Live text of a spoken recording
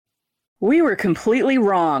We were completely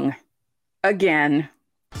wrong. Again.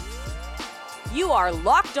 You are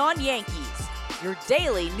Locked On Yankees, your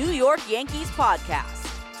daily New York Yankees podcast.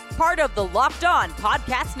 Part of the Locked On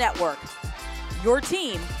Podcast Network. Your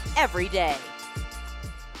team every day.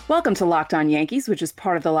 Welcome to Locked On Yankees, which is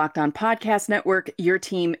part of the Locked On Podcast Network, your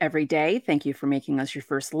team every day. Thank you for making us your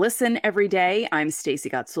first listen every day. I'm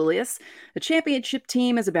Stacey Gotsoulias. The championship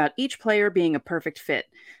team is about each player being a perfect fit.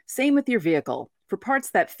 Same with your vehicle. For parts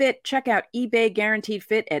that fit, check out eBay Guaranteed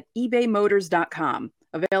Fit at ebaymotors.com.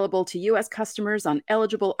 Available to U.S. customers on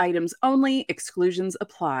eligible items only. Exclusions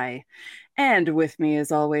apply. And with me,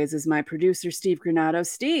 as always, is my producer, Steve Granado.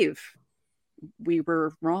 Steve, we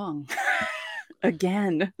were wrong.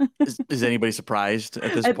 Again. Is anybody surprised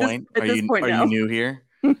at this point? Are you new here?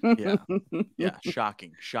 Yeah.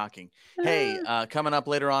 Shocking. Hey, coming up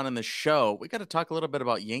later on in the show, we got to talk a little bit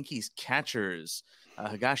about Yankees catchers.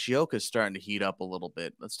 Higashioka's starting to heat up a little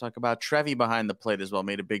bit. Let's talk about Trevi behind the plate as well.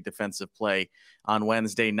 Made a big defensive play on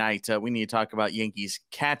Wednesday night. We need to talk about Yankees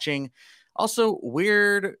catching. Also,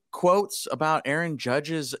 weird quotes about Aaron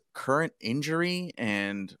Judge's current injury.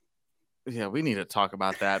 And yeah, we need to talk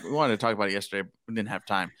about that. We wanted to talk about it yesterday. We didn't have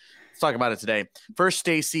time. Let's talk about it today. First,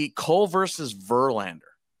 Stacey, Cole versus Verlander.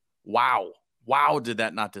 Wow, did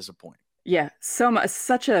that not disappoint? Yeah,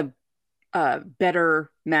 such a better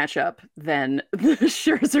matchup than the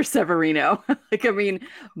Scherzer Severino.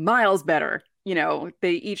 Miles better. You know,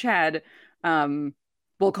 they each had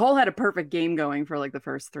Cole had a perfect game going for like the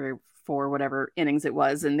first 3 or 4 whatever innings it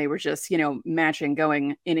was, and they were just, matching,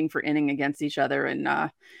 going inning for inning against each other.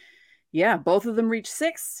 And both of them reached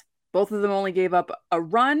 6. Both of them only gave up a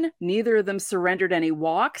run. Neither of them surrendered any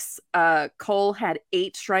walks. Cole had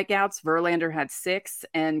 8 strikeouts. Verlander had 6,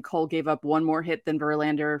 and Cole gave up 1 more hit than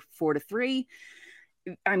Verlander, 4-3.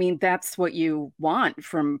 I mean, that's what you want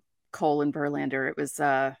from Cole and Verlander. It was,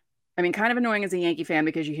 kind of annoying as a Yankee fan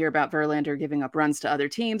because you hear about Verlander giving up runs to other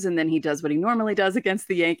teams, and then he does what he normally does against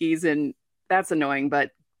the Yankees, and that's annoying.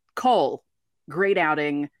 But Cole, great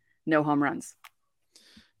outing, no home runs.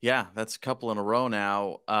 Yeah, that's a couple in a row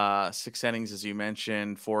now. 6 innings, as you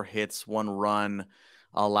mentioned, 4 hits, 1 run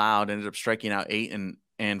allowed, ended up striking out 8.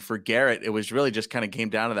 And for Garrett, it was really just kind of came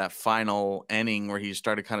down to that final inning where he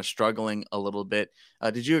started kind of struggling a little bit.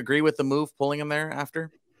 Did you agree with the move, pulling him there after?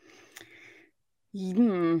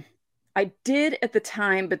 I did at the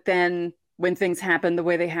time, but then when things happened the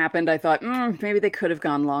way they happened, I thought maybe they could have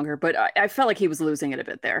gone longer. But I felt like he was losing it a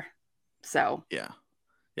bit there. So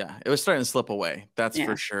Yeah, it was starting to slip away. That's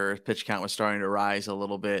for sure. Pitch count was starting to rise a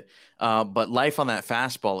little bit. But life on that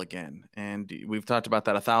fastball again. And we've talked about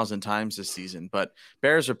that 1,000 times this season. But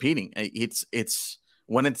bears repeating. It's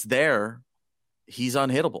when it's there, he's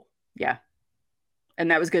unhittable. Yeah. And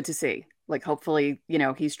that was good to see. Like, hopefully,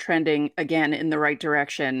 he's trending again in the right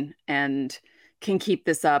direction and can keep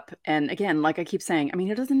this up. And again, like I keep saying,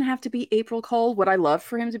 it doesn't have to be April Cole. Would I love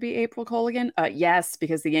for him to be April Cole again? Yes,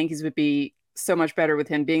 because the Yankees would be so much better with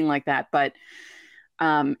him being like that. But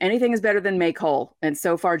anything is better than May Cole. And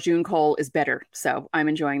so far, June Cole is better. So I'm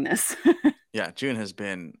enjoying this. Yeah, June has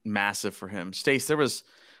been massive for him. Stace, there was,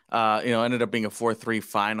 ended up being a 4-3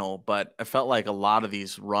 final, but I felt like a lot of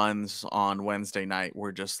these runs on Wednesday night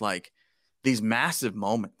were just like these massive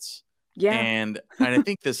moments. Yeah. And I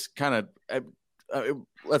think this kind of,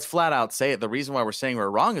 let's flat out say it. The reason why we're saying we're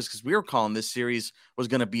wrong is because we were calling this series was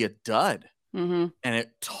going to be a dud. Mm-hmm. And it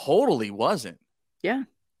totally wasn't. Yeah.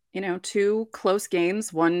 2 close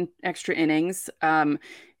games, 1 extra innings. And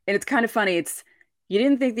it's kind of funny. You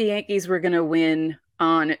didn't think the Yankees were going to win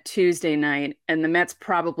on Tuesday night, and the Mets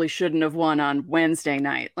probably shouldn't have won on Wednesday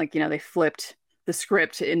night. Like, they flipped the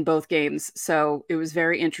script in both games. So it was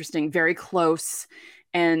very interesting, very close.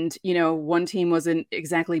 And, one team wasn't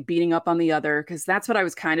exactly beating up on the other, because that's what I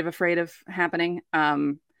was kind of afraid of happening.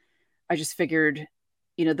 I just figured,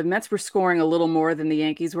 the Mets were scoring a little more than the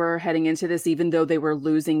Yankees were heading into this, even though they were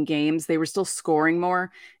losing games. They were still scoring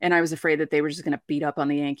more, and I was afraid that they were just going to beat up on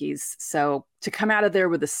the Yankees. So to come out of there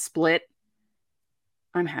with a split,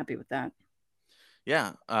 I'm happy with that.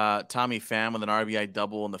 Yeah. Tommy Pham with an RBI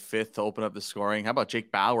double in the 5th to open up the scoring. How about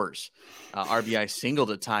Jake Bauers? RBI single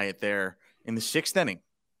to tie it there in the 6th inning.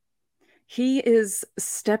 He is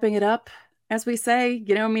stepping it up, as we say.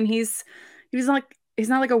 He's not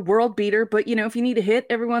like a world beater, but if you need a hit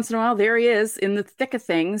every once in a while, there he is in the thick of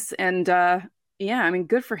things. And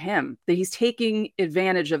good for him that he's taking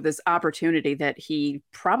advantage of this opportunity that he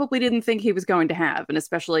probably didn't think he was going to have, and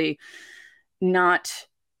especially not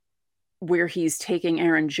where he's taking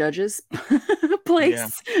Aaron Judge's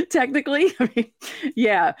place, technically.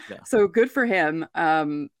 Yeah. So good for him.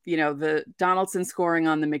 The Donaldson scoring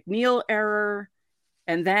on the McNeil error.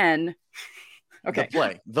 And then, The okay.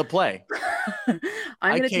 play.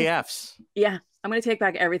 I'm going to take, IKFs. yeah, I'm going to take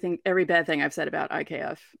back every bad thing I've said about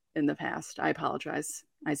IKF in the past. I apologize,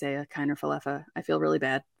 Isaiah Kiner Falefa. I feel really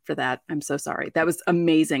bad for that. I'm so sorry. That was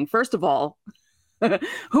amazing. First of all,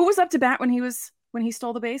 who was up to bat when he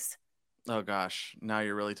stole the base? Oh gosh, now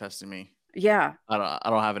you're really testing me. Yeah. I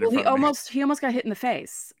don't have it in Well, front of me. he almost got hit in the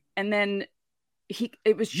face. And then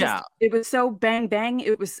it was Yeah, just it was so bang bang.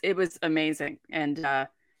 It was amazing. And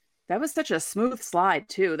that was such a smooth slide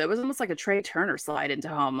too. That was almost like a Trey Turner slide into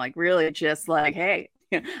home, like really just like, hey,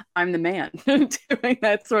 I'm the man doing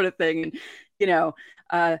that sort of thing. And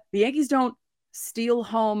the Yankees don't steal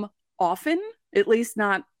home often, at least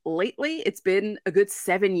not lately. It's been a good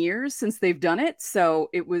 7 years since they've done it, so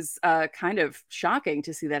it was kind of shocking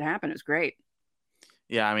to see that happen. It was great.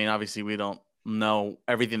 yeah. I mean, obviously, we don't know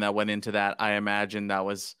everything that went into that. I imagine that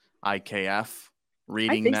was IKF I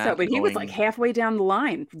reading think so, that, but he was like going. halfway down the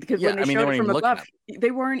line because Yeah, when they I mean, they showed it weren't from even looking above, at.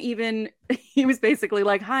 they weren't even. He was basically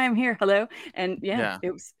like, "Hi, I'm here, hello," and yeah, Yeah,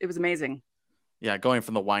 it was amazing. yeah. Going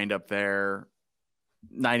from the windup there,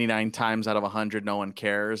 99 times out of 100, no one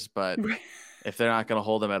cares. But if they're not going to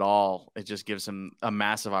hold him at all, it just gives him a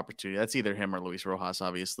massive opportunity. That's either him or Luis Rojas,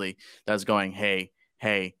 obviously. That's going, hey,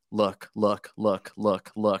 look.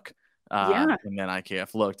 Yeah, And then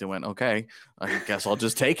IKF looked and went, okay, I guess I'll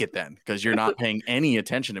just take it then because you're not paying any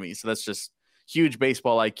attention to me. So that's just huge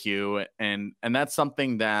baseball IQ. And that's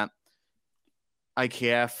something that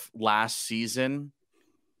IKF last season,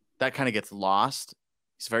 that kind of gets lost.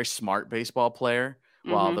 He's a very smart baseball player.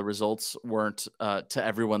 While hmm the results weren't to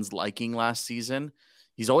everyone's liking last season,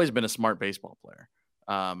 he's always been a smart baseball player.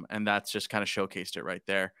 And that's just kind of showcased it right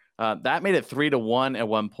there. That made it 3-1 at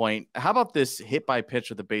one point. How about this hit by pitch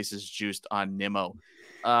with the bases juiced on Nimmo?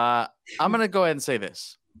 I'm going to go ahead and say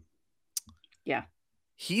this. yeah,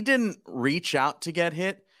 He didn't reach out to get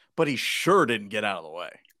hit, but he sure didn't get out of the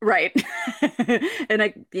way. right.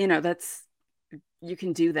 And that's you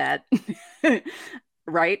can do that,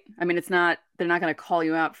 right? I mean, they're not going to call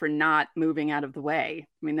you out for not moving out of the way.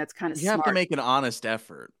 I mean, that's kind of You have to smart. make an honest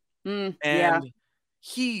effort. Yeah. And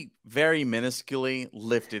he very minusculely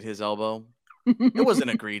lifted his elbow. It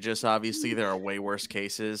wasn't egregious, obviously. There are way worse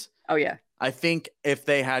cases. Oh yeah. I think if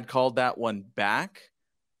they had called that one back,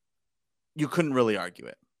 you couldn't really argue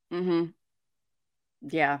it. hmm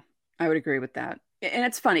Yeah, I would agree with that. And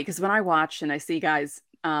it's funny because when I watch and I see guys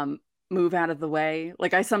move out of the way,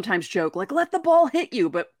 like I sometimes joke, like, let the ball hit you,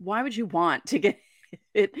 but why would you want to get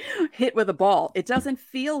it hit with a ball? It doesn't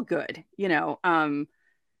feel good.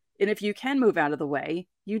 And if you can move out of the way,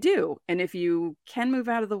 you do. And if you can move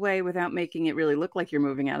out of the way without making it really look like you're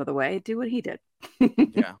moving out of the way, do what he did.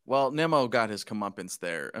 Yeah. Well, Nimmo got his comeuppance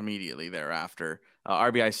there immediately thereafter.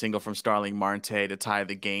 RBI single from Starling Marte to tie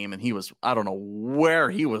the game. And I don't know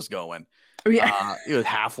where he was going. Oh, yeah. He was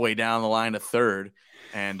halfway down the line to third.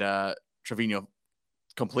 And Trevino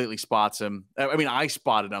completely spots him. I mean, I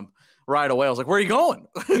spotted him right away. I was like, where are you going?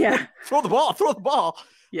 Yeah. Throw the ball.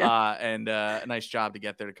 Yeah. And a nice job to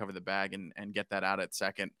get there to cover the bag and get that out at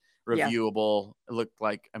second. Yeah. Reviewable. It looked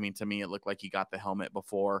like, to me, it looked like he got the helmet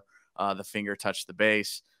before the finger touched the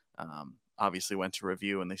base. Obviously went to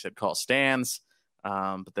review and they said call stands.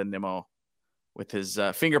 But then Nimmo, with his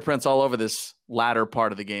fingerprints all over this latter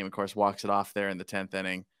part of the game, of course, walks it off there in the 10th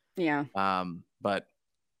inning. Yeah. But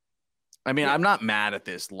I mean, I'm not mad at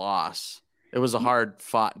this loss. It was a hard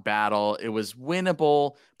fought battle. It was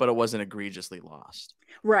winnable, but it wasn't egregiously lost.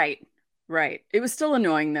 Right. Right. It was still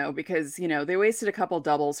annoying though, because, they wasted a couple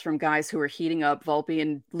doubles from guys who were heating up, Volpe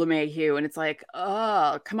and LeMahieu. And it's like,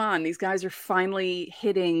 oh, come on. These guys are finally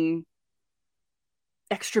hitting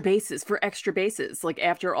extra bases for extra bases. Like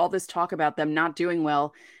after all this talk about them not doing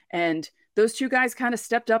well. And those two guys kind of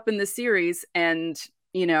stepped up in this series and,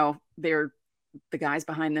 the guys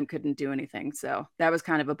behind them couldn't do anything. So that was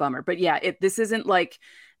kind of a bummer. But yeah, this isn't like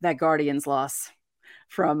that Guardians loss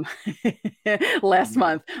from last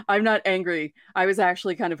month. I'm not angry. I was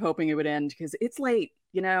actually kind of hoping it would end because it's late,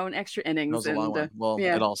 and extra That innings. was a long one. Well,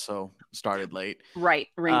 yeah, it also started late. right.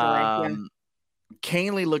 Rain delay. Yeah.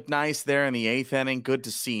 Canely looked nice there in the 8th inning. Good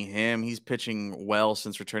to see him. He's pitching well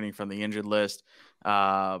since returning from the injured list.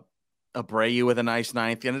 Abreu with a nice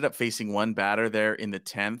 9th. He ended up facing one batter there in the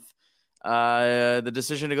 10th. The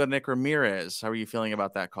decision to go to Nick Ramirez. How are you feeling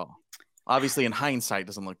about that call? Obviously, in hindsight,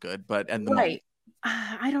 doesn't look good, but at the moment.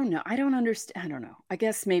 I don't know. I don't understand. I don't know. I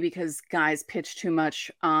guess maybe because guys pitch too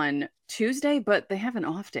much on Tuesday, but they have an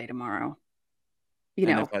off day tomorrow. And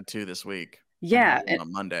they've had 2 this week. Yeah.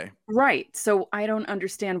 On Monday. Right. So I don't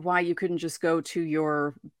understand why you couldn't just go to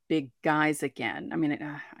your big guys again. I mean,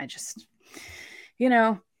 I just,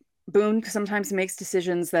 Boone sometimes makes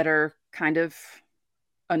decisions that are kind of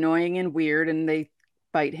annoying and weird, and they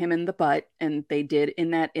bite him in the butt, and they did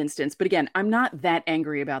in that instance. But again, I'm not that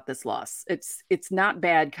angry about this loss. It's not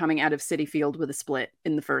bad coming out of Citi Field with a split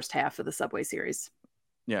in the first half of the Subway Series.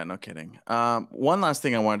 Yeah, no kidding. One last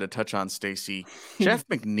thing I wanted to touch on, Stacey. Jeff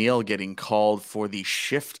McNeil getting called for the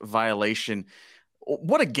shift violation.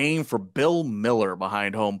 What a game for Bill Miller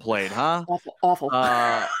behind home plate, huh? Awful, awful.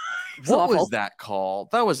 It's What was awful. that call?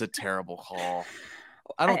 That was a terrible call.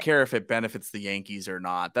 I don't care if it benefits the Yankees or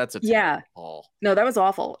not. That's a Yeah, terrible call. no, that was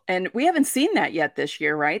awful. And we haven't seen that yet this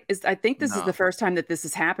year, right? I think this is the No. first time that this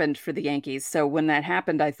has happened for the Yankees. So when that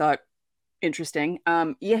happened, I thought, interesting.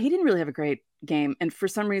 Yeah, he didn't really have a great game. And for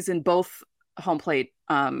some reason, both home plate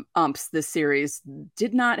umps this series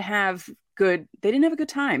did not have they didn't have a good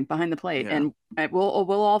time behind the plate. Yeah. And we'll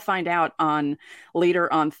all find out on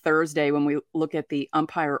later on Thursday when we look at the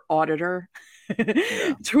umpire auditor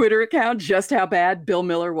Yeah. Twitter account just how bad Bill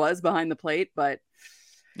Miller was behind the plate. But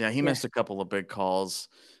Yeah, he missed a couple of big calls.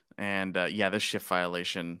 And this shift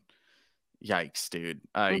violation. Yikes, dude.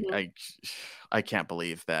 mhm. I can't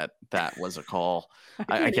believe that was a call.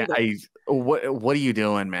 I I can't can't either. what are you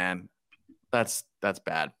doing, man? That's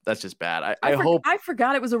bad. That's just bad. I hope. I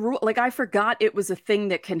forgot it was a rule. Like I forgot it was a thing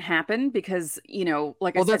that can happen because, like I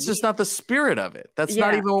Well, said, that's just not the spirit of it. That's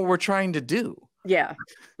not yeah, even what we're trying to do. yeah,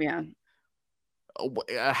 yeah.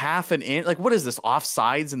 A half an inch. Like, what is this?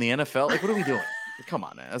 Offsides in the NFL? Like, what are we doing? Come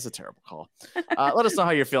on, man. That's a terrible call. Let us know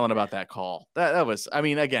how you're feeling about that call. That was, I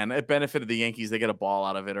mean, again, it benefited the Yankees. They get a ball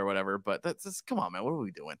out of it or whatever, but that's just, come on, man. What are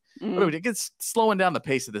we doing? What are we doing? It's slowing down the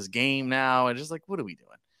pace of this game now. And just like, what are we doing?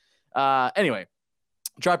 Anyway,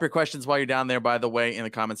 drop your questions while you're down there, by the way, in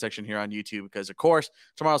the comment section here on YouTube, because, of course,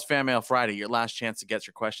 tomorrow's Fan Mail Friday, your last chance to get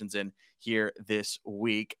your questions in here this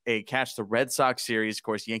week. Catch the Red Sox series. Of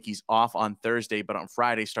course, Yankees off on Thursday, but on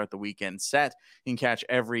Friday, start the weekend set. You can catch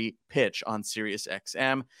every pitch on Sirius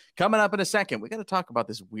XM. Coming up in a second, we got to talk about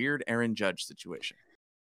this weird Aaron Judge situation.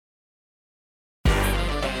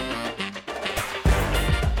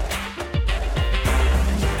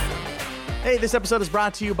 Hey, this episode is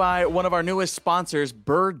brought to you by one of our newest sponsors,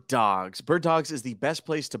 Bird Dogs. Bird Dogs is the best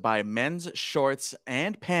place to buy men's shorts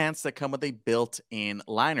and pants that come with a built-in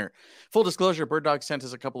liner. Full disclosure, Bird Dogs sent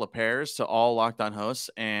us a couple of pairs to all Locked On hosts,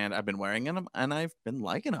 and I've been wearing them, and I've been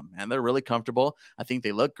liking them, and they're really comfortable. I think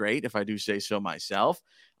they look great, if I do say so myself.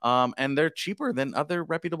 And they're cheaper than other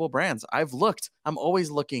reputable brands. I've looked. I'm always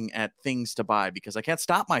looking at things to buy because I can't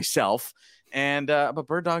stop myself. And but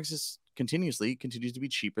Bird Dogs continues to be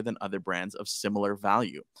cheaper than other brands of similar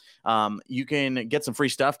value. You can get some free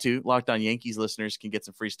stuff too. Locked On Yankees listeners can get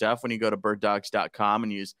some free stuff when you go to birddogs.com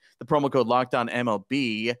and use the promo code Locked On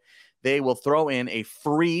MLB. They will throw in a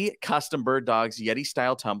free custom Bird Dogs Yeti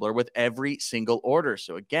style tumbler with every single order.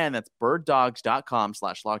 So again, that's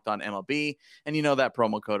birddogs.com/LockedOnMLB. And you know that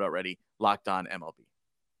promo code already, Locked On MLB.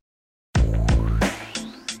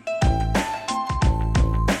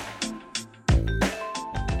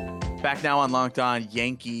 Back now on Locked On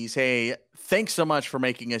Yankees. Hey, thanks so much for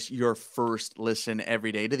making us your first listen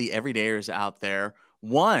every day. To the everydayers out there,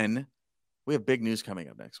 one, we have big news coming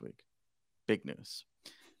up next week. Big news.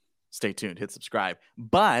 Stay tuned. Hit subscribe.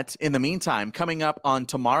 But in the meantime, coming up on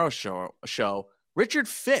tomorrow's show, Richard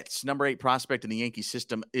Fitz, number 8 prospect in the Yankee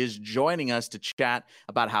system, is joining us to chat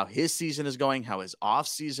about how his season is going, how his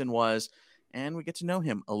offseason was, and we get to know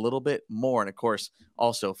him a little bit more. And of course,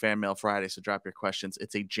 also Fan Mail Friday. So drop your questions.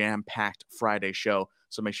 It's a jam-packed Friday show.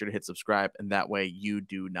 So make sure to hit subscribe, and that way you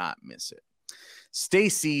do not miss it.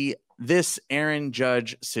 Stacey, this Aaron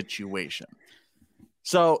Judge situation.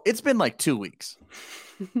 So it's been like 2 weeks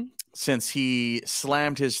since he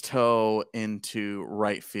slammed his toe into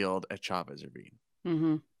right field at Chavez Ravine.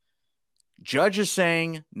 Mm-hmm. Judge is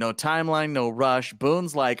saying no timeline, no rush.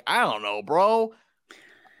 Boone's like, I don't know, bro.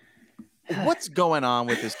 What's going on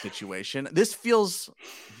with this situation? This feels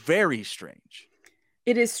very strange.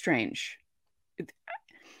 It is strange.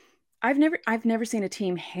 I've never seen a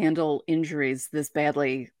team handle injuries this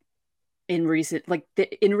badly in recent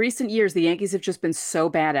years. The Yankees have just been so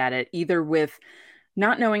bad at it, either with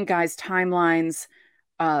not knowing guys' timelines,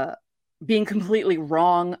 being completely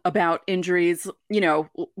wrong about injuries,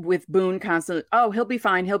 with Boone constantly, oh, he'll be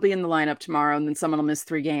fine, he'll be in the lineup tomorrow, and then someone will miss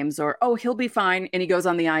 3 games, or, oh, he'll be fine, and he goes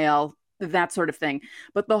on the IL, that sort of thing.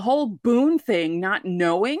 But the whole Boone thing, not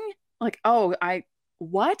knowing, like, oh,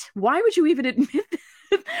 what? Why would you even admit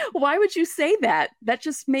that? Why would you say that? That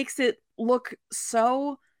just makes it look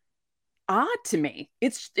so odd to me.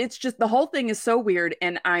 It's just the whole thing is so weird,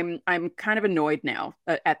 and I'm kind of annoyed now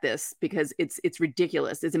at this because it's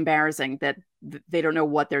ridiculous. It's embarrassing that they don't know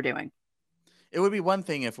what they're doing. it would be one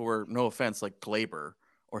thing if it were, no offense, like Glaber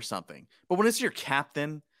or something. But when it's your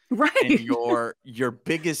captain and Right. your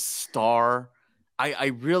biggest star, I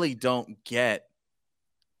really don't get.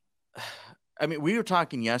 I mean, we were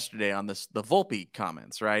talking yesterday on the Volpe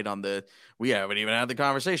comments, right? We haven't even had the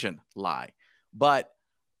conversation. Lie. But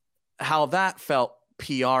how that felt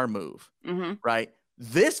PR move, Mm-hmm. right?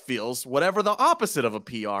 This feels whatever the opposite of a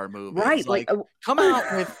PR move is. Right. Like, come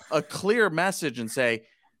out with a clear message and say,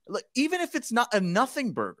 look, even if it's not a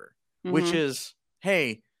nothing burger, which Mm-hmm. is,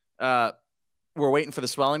 hey, we're waiting for the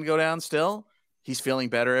swelling to go down still. He's feeling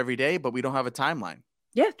better every day, but we don't have a timeline.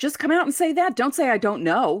 Yeah, just come out and say that. Don't say I don't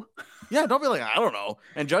know. Yeah, don't be like, I don't know.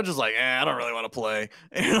 And Judge is like, I don't really want to play.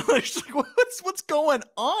 And it's like, what's going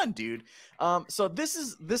on, dude? So this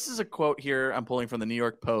is a quote here I'm pulling from the New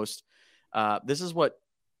York Post. This is what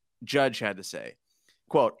Judge had to say.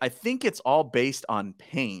 Quote, I think it's all based on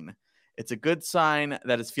pain. It's a good sign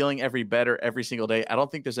that it's feeling better every single day. I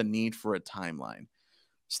don't think there's a need for a timeline.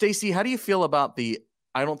 Stacey, how do you feel about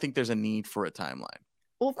I don't think there's a need for a timeline?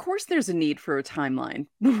 Well, of course, there's a need for a timeline.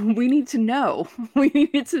 We need to know. We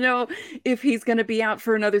need to know if he's going to be out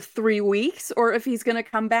for another 3 weeks or if he's going to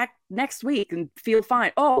come back next week and feel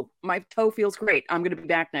fine. Oh, my toe feels great. I'm going to be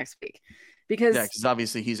back next week. Because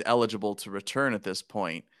obviously he's eligible to return at this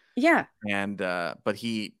point. Yeah. And but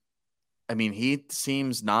he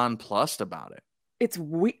seems nonplussed about it.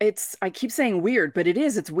 I keep saying weird, but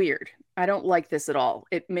it's weird. I don't like this at all.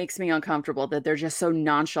 It makes me uncomfortable that they're just so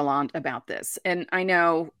nonchalant about this. And I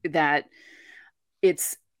know that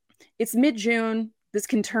it's mid-June. This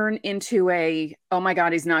can turn into oh my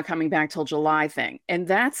God, he's not coming back till July thing. And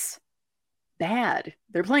that's bad.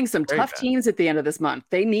 They're playing some tough teams at the end of this month.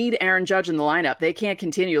 They need Aaron Judge in the lineup. They can't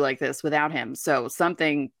continue like this without him. So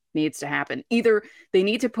something needs to happen. Either they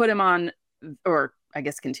need to put him on, or I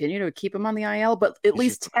guess continue to keep him on the IL, but at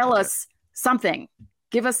least tell us something.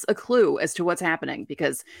 Give us a clue as to what's happening,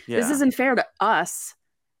 because this isn't fair to us.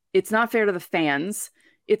 It's not fair to the fans.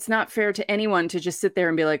 It's not fair to anyone to just sit there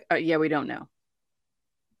and be like, yeah, we don't know.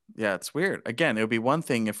 Yeah, it's weird. Again, it would be one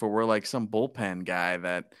thing if it were like some bullpen guy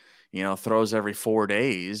that, throws every 4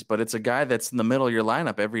 days, but it's a guy that's in the middle of your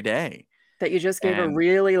lineup every day. That you just gave a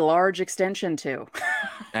really large extension to.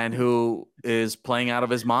 And who is playing out of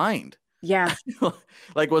his mind. Yeah.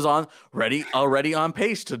 Like was already on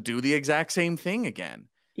pace to do the exact same thing again.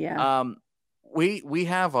 Yeah. We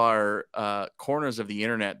have our corners of the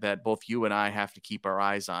internet that both you and I have to keep our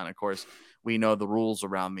eyes on. Of course, we know the rules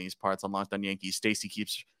around these parts on Locked On Yankees. Stacey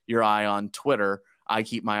keeps your eye on Twitter. I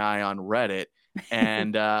keep my eye on Reddit.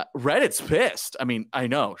 And Reddit's pissed. I mean, I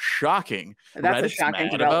know, shocking. That's Reddit's a shocking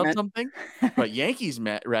mad development. about something, but Yankees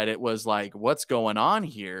Reddit was like, "What's going on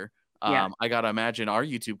here?" Yeah. I gotta imagine our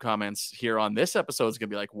YouTube comments here on this episode is gonna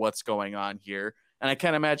be like, "What's going on here?" And I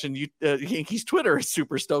can't imagine Yankees Twitter is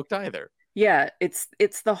super stoked either. Yeah, it's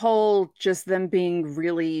the whole just them being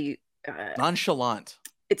really nonchalant.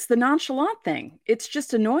 It's the nonchalant thing. It's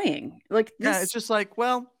just annoying. Like this, yeah, it's just like,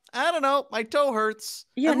 well, I don't know, my toe hurts.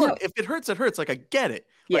 Yeah, and look, if it hurts, it hurts. Like I get it.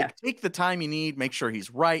 Yeah. Like take the time you need, make sure he's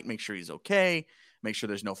right, make sure he's okay, make sure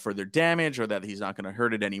there's no further damage or that he's not going to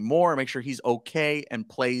hurt it anymore, make sure he's okay and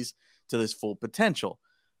plays to this full potential.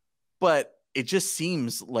 But it just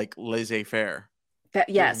seems like laissez-faire. That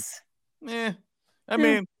yes. I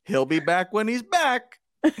mean, he'll be back when he's back.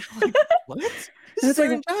 Like, what? This is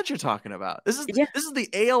Aaron Judge you're talking about. This is the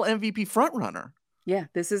AL MVP front runner. Yeah,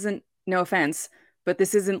 this isn't, no offense, but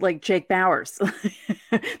this isn't like Jake Bowers.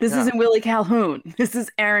 This isn't Willie Calhoun. This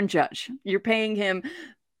is Aaron Judge. You're paying him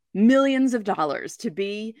millions of dollars to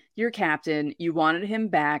be your captain. You wanted him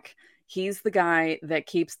back. He's the guy that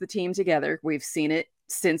keeps the team together. We've seen it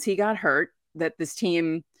since he got hurt, that this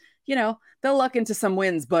team, they'll luck into some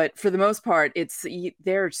wins, but for the most part,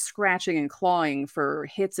 they're scratching and clawing for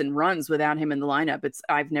hits and runs without him in the lineup.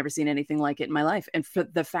 I've never seen anything like it in my life. And for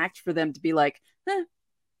the fact for them to be like,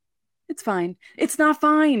 it's fine. It's not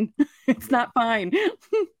fine. It's not fine.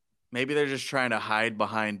 Maybe they're just trying to hide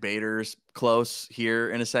behind Bader's close here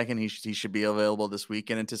in a second. He should be available this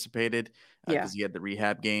weekend, anticipated, because he had the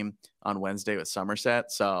rehab game on Wednesday with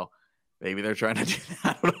Somerset. So maybe they're trying to do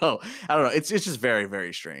that. I don't know. It's just very,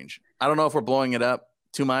 very strange. I don't know if we're blowing it up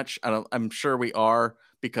too much. I'm sure we are,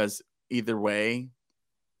 because either way,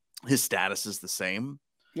 his status is the same.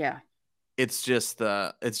 Yeah. It's just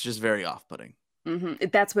very off-putting. Mm-hmm.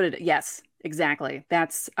 That's what yes, exactly.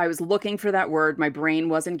 I was looking for that word. My brain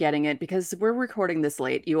wasn't getting it because we're recording this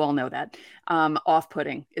late. You all know that.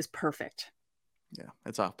 Off-putting is perfect. Yeah,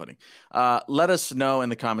 it's off-putting. Let us know in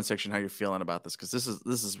the comment section how you're feeling about this, because this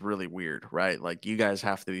is really weird, right? Like, you guys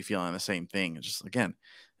have to be feeling the same thing. It's just, again,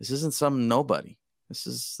 this isn't some nobody.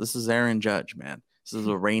 This is Aaron Judge, man. This is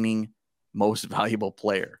a reigning most valuable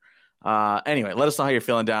player. Anyway, let us know how you're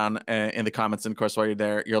feeling down in the comments. And of course, while you're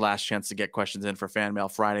there, your last chance to get questions in for Fan Mail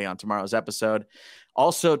Friday on tomorrow's episode.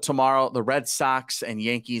 Also tomorrow, the Red Sox and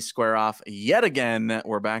Yankees square off yet again.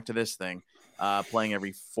 We're back to this thing, playing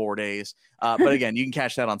every 4 days. But again, you can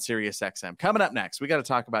catch that on Sirius XM. Coming up next, we got to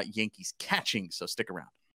talk about Yankees catching, so stick around.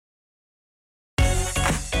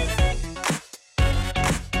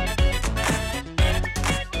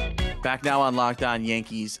 Back now on Locked On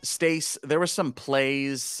Yankees. Stace, there were some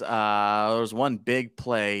plays. There was one big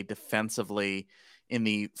play defensively in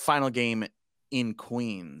the final game in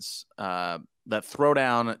Queens. That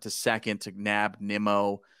throwdown to second to nab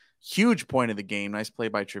Nimmo. Huge point of the game. Nice play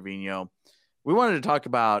by Trevino. We wanted to talk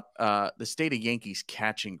about the state of Yankees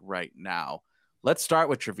catching right now. Let's start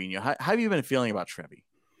with Trevino. How have you been feeling about Trevi?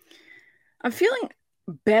 I'm feeling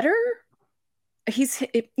better.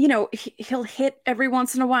 He'll hit every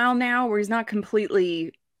once in a while now where he's not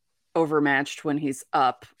completely overmatched when he's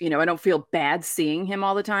up. I don't feel bad seeing him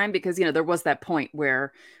all the time because, there was that point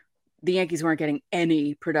where the Yankees weren't getting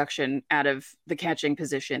any production out of the catching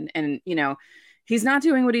position. And, he's not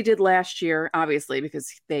doing what he did last year, obviously,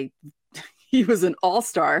 because he was an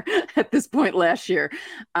all-star at this point last year.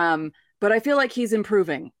 But I feel like he's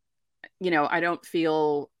improving. I don't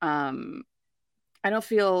feel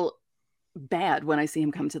bad when I see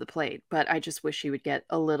him come to the plate, but I just wish he would get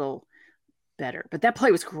a little better. But that play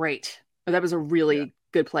was great. That was a really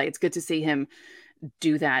good play. It's good to see him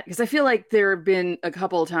do that because I feel like there have been a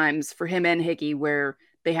couple of times for him and Hickey where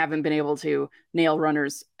they haven't been able to nail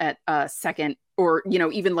runners at second or,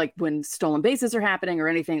 even like when stolen bases are happening or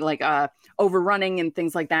anything like overrunning and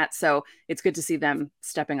things like that. So it's good to see them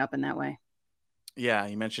stepping up in that way. Yeah,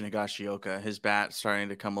 you mentioned Higashioka. His bat starting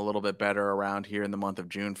to come a little bit better around here in the month of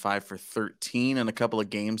June, 5 for 13 in a couple of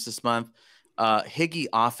games this month. Higgy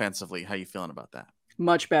offensively, how you feeling about that?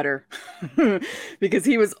 Much better because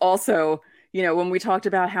he was also, when we talked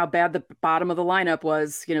about how bad the bottom of the lineup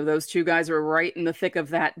was, those two guys were right in the thick of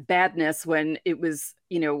that badness when it was,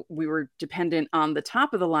 we were dependent on the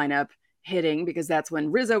top of the lineup hitting because that's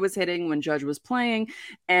when Rizzo was hitting, when Judge was playing.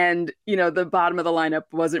 And, the bottom of the lineup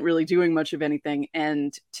wasn't really doing much of anything.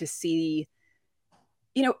 And to see,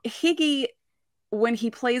 Higgy, when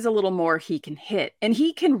he plays a little more, he can hit and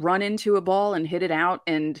he can run into a ball and hit it out.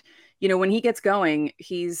 And, when he gets going,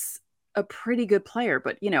 he's a pretty good player.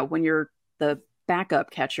 But, when you're the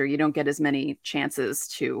backup catcher, you don't get as many chances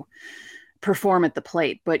to perform at the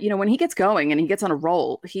plate. But, when he gets going and he gets on a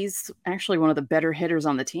roll, he's actually one of the better hitters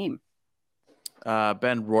on the team.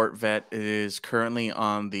 Ben Rortvedt is currently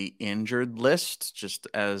on the injured list, just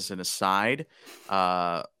as an aside.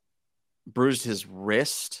 Bruised his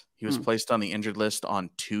wrist. He was placed on the injured list on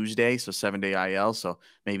Tuesday, so 7-day IL. So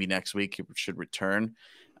maybe next week he should return.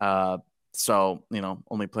 So,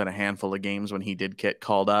 only played a handful of games when he did get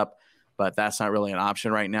called up, but that's not really an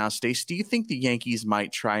option right now. Stace, do you think the Yankees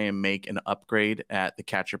might try and make an upgrade at the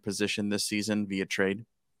catcher position this season via trade?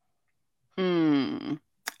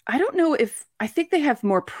 I don't know I think they have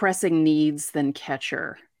more pressing needs than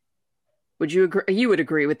catcher. Would you agree? You would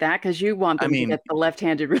agree with that because you want them to get the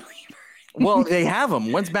left-handed reliever. Well, they have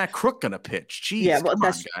him. When's Matt Crook going to pitch? Jeez, yeah, well, come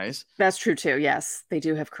on, guys. That's true too. Yes, they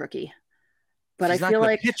do have Crookie. But He's I feel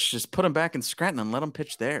like pitch, just put him back in Scranton and let him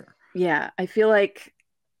pitch there. Yeah, I feel like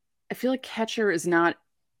catcher is not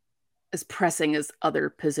as pressing as other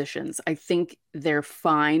positions. I think they're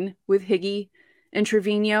fine with Higgy and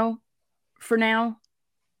Trevino for now.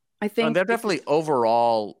 I think they're definitely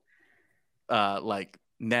overall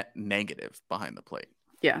net negative behind the plate.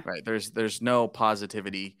 Yeah. Right. There's no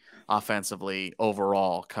positivity offensively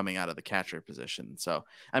overall coming out of the catcher position. So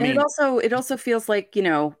it also feels like,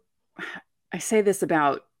 I say this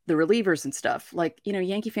about the relievers and stuff. Like,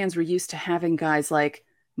 Yankee fans were used to having guys like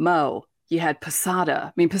Mo. You had Posada.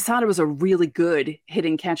 I mean, Posada was a really good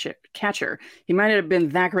hitting catcher. He might not have been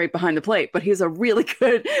that great behind the plate, but he's a really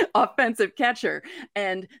good offensive catcher.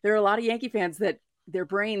 And there are a lot of Yankee fans that their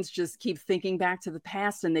brains just keep thinking back to the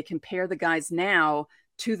past and they compare the guys now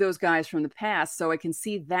to those guys from the past. So I can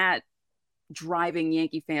see that driving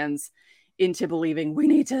Yankee fans into believing we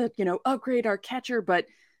need to, upgrade our catcher. But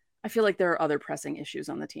I feel like there are other pressing issues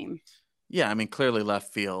on the team. Yeah, I mean, clearly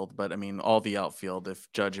left field, but I mean, all the outfield, if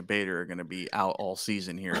Judge and Bader are going to be out all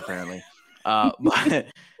season here, apparently. But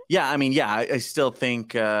yeah, I mean, I still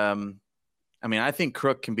think, I think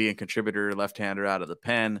Crook can be a contributor, left-hander out of the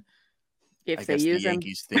pen. If they use the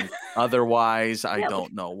Yankees think otherwise. I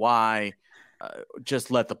don't know why.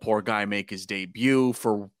 Just let the poor guy make his debut,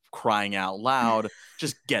 for crying out loud.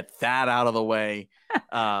 Just get that out of the way.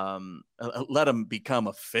 Let him become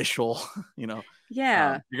official,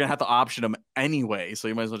 Yeah. You're gonna have to option him anyway, so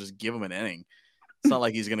you might as well just give him an inning. It's not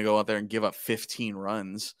like he's gonna go out there and give up 15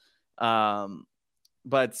 runs.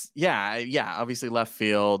 But yeah, obviously left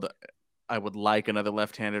field. I would like another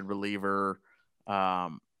left-handed reliever.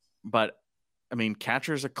 But I mean,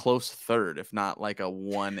 catcher's a close third, if not like a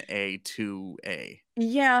 1A, 2A.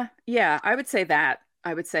 Yeah. I would say that.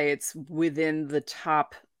 I would say it's within the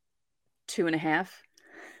top 2.5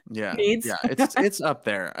 Yeah, needs. yeah, it's up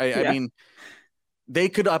there. I Yeah. mean, they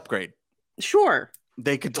could upgrade. Sure.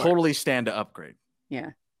 They could totally stand to upgrade.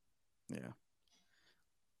 Yeah. Yeah.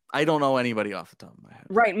 I don't know anybody off the top of my head.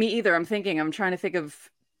 Right. Me either. I'm trying to think of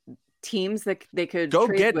teams that they could Go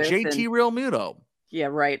trade get with JT Realmuto. Yeah,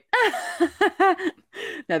 right.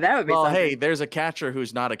 Now that would be Well, something. hey, there's a catcher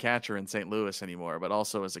who's not a catcher in St. Louis anymore, but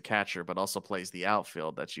also is a catcher, but also plays the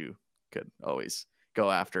outfield that you could always go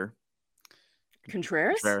after.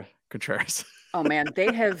 Contreras? Contreras. Oh man,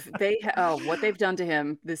 what they've done to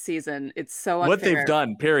him this season. It's so unfair. What they've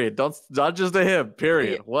done, period. Not just to him,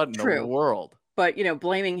 period. Yeah, what in the world? But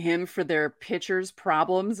blaming him for their pitchers'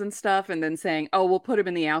 problems and stuff, and then saying, "Oh, we'll put him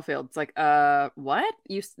in the outfield." It's like, what?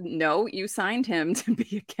 You signed him to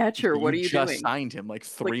be a catcher. What are you doing? You just signed him like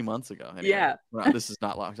 3 months ago. Anyway, yeah. Well, this is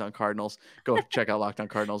not Locked On Cardinals. Go check out Locked On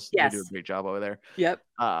Cardinals. Yes. They do a great job over there. Yep.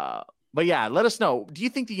 But yeah, let us know. Do you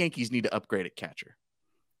think the Yankees need to upgrade at catcher?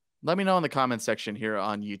 Let me know in the comment section here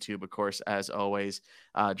on YouTube, of course, as always.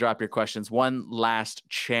 Drop your questions. One last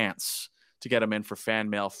chance to get them in for Fan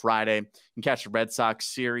Mail Friday. You can catch the Red Sox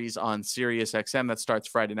series on Sirius XM. That starts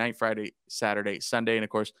Friday night, Friday, Saturday, Sunday. And, of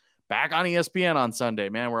course, back on ESPN on Sunday.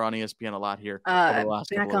 Man, we're on ESPN a lot here. Back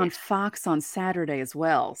on Fox on Saturday as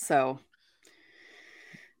well. So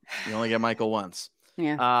you only get Michael once.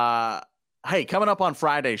 Yeah. Hey, coming up on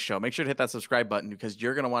Friday's show, make sure to hit that subscribe button because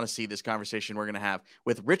you're going to want to see this conversation we're going to have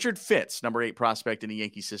with Richard Fitts, number 8 prospect in the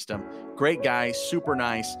Yankee system. Great guy, super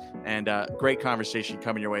nice, and great conversation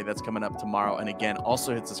coming your way. That's coming up tomorrow. And again,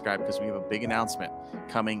 also hit subscribe because we have a big announcement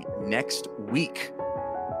coming next week.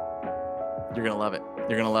 You're going to love it.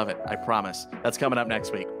 You're going to love it. I promise. That's coming up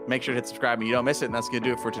next week. Make sure to hit subscribe and you don't miss it. And that's going to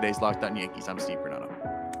do it for today's Locked On Yankees. I'm Steve Bernardo.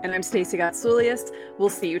 And I'm Stacey Gotsoulias. We'll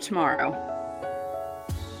see you tomorrow.